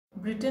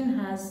Britain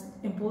has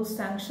imposed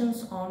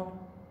sanctions on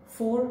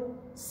 4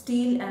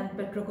 steel and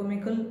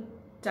petrochemical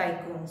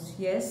tycoons.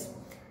 Yes,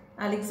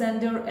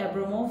 Alexander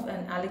Abramov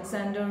and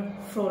Alexander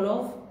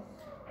Frolow,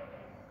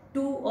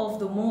 two of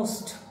the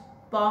most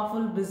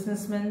powerful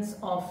businessmen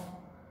of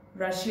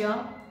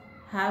Russia,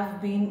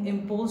 have been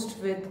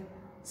imposed with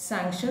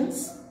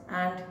sanctions,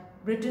 and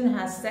Britain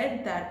has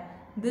said that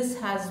this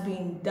has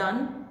been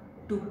done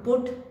to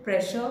put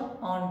pressure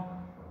on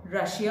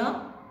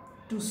Russia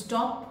to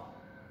stop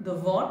the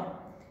war.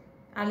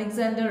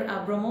 Alexander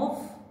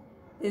Abramov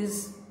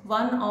is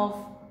one of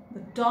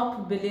the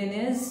top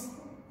billionaires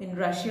in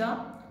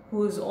Russia,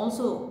 who is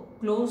also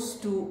close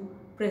to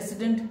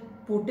President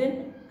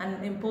Putin,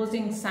 and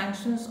imposing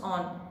sanctions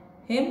on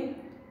him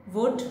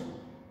would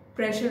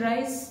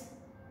pressurize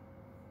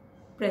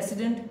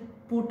President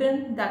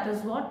Putin. That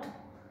is what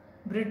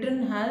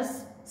Britain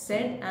has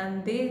said,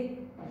 and they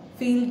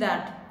feel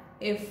that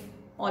if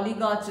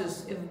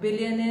oligarchs, if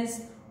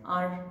billionaires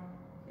are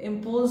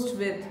imposed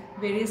with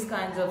various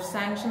kinds of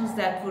sanctions,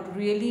 that would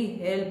really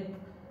help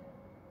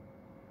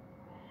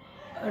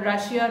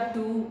Russia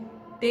to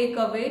take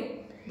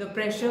away the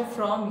pressure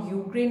from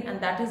Ukraine,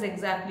 and that is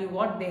exactly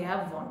what they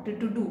have wanted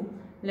to do.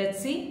 Let's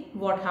see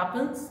what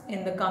happens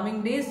in the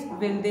coming days.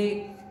 Will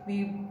they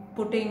be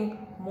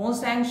putting more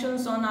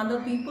sanctions on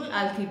other people?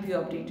 I'll keep you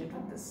updated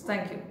with this.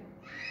 Thank you.